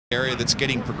that's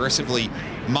getting progressively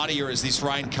muddier as this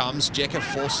rain comes. Jeka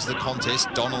forces the contest.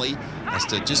 Donnelly has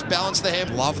to just balance the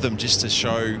hand. Love them just to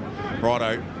show,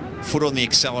 righto, foot on the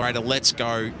accelerator, let's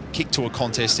go, kick to a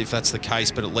contest if that's the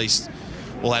case, but at least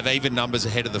we'll have even numbers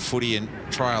ahead of the footy and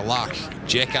try our luck.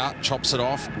 Jeka chops it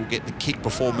off. We'll get the kick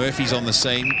before Murphy's on the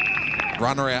scene.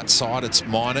 Runner outside, it's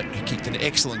Minot, who kicked an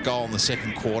excellent goal in the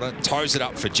second quarter. Toes it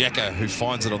up for Jeka, who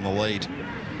finds it on the lead.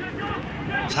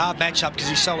 It's a hard matchup because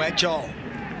he's so agile.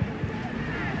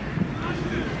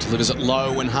 Delivers it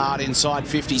low and hard inside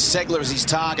 50. Segler is his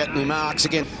target and he marks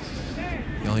again.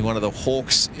 The only one of the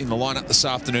Hawks in the lineup this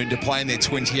afternoon to play in their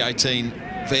 2018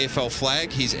 VFL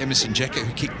flag. Here's Emerson Jeka,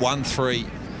 who kicked 1-3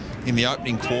 in the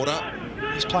opening quarter.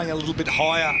 He's playing a little bit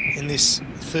higher in this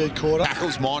third quarter.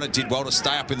 Tackles Minor did well to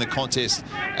stay up in the contest,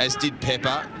 as did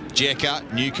Pepper.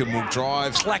 Jeka, Newcomb will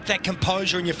drive. Lack that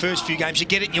composure in your first few games. You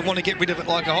get it and you want to get rid of it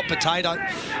like a hot potato.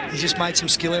 He's just made some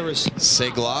skill errors.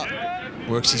 Segler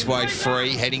works his way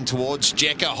free, heading towards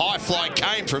Jeka. High fly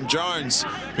came from Jones,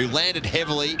 who landed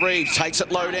heavily. Reeves takes it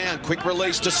low down. Quick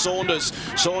release to Saunders.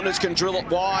 Saunders can drill it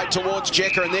wide towards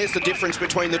Jeka, and there's the difference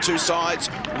between the two sides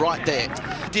right there.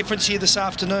 Difference here this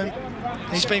afternoon.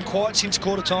 He's been quiet since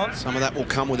quarter time. Some of that will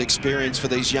come with experience for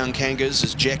these young Kangas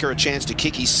as Jeka a chance to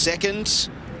kick his second.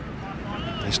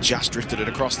 He's just drifted it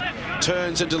across.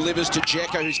 Turns and delivers to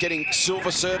Jeka, who's getting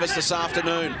silver service this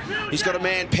afternoon. He's got a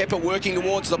man, Pepper, working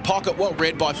towards the pocket. Well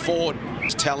read by Ford.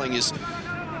 He's telling as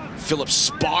Phillips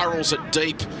spirals it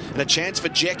deep. And a chance for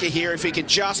Jeka here if he can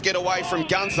just get away from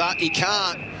Gunther. He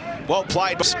can't. Well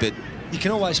played. But you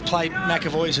can always play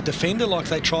McAvoy as a defender like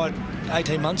they tried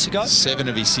 18 months ago. 7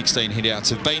 of his 16 hitouts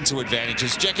have been to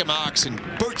advantages. Jeka marks and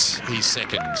boots his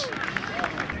second.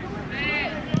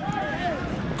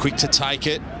 Quick to take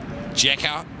it.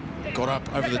 Jeka got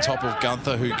up over the top of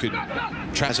Gunther, who could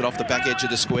traps it off the back edge of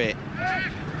the square.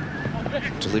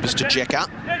 Delivers to Jeka.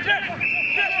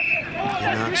 He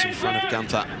marks in front of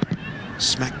Gunther.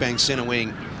 Smack bang centre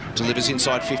wing. Delivers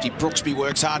inside 50. Brooksby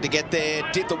works hard to get there.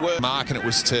 Did the work. Mark, and it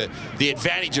was to the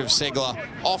advantage of Segler.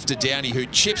 Off to Downey, who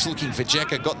chips looking for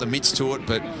Jeka. Got the mitts to it,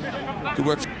 but good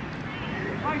work.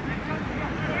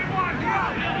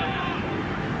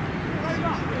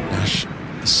 Nash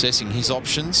assessing his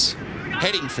options.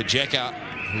 Heading for Jeka,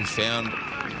 who found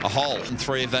a hole. And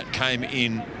 3 of that came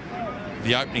in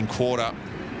the opening quarter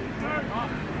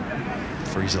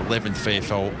for his 11th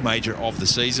VFL major of the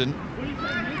season.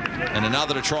 And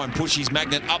another to try and push his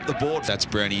magnet up the board. That's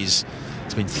Brownie's.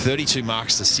 It's been 32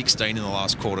 marks to 16 in the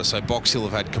last quarter. So Box Hill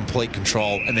have had complete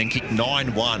control and then kicked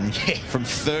 9-1 from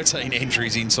 13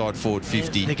 entries inside forward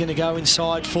 50. They're going to go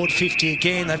inside forward 50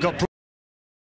 again. They've got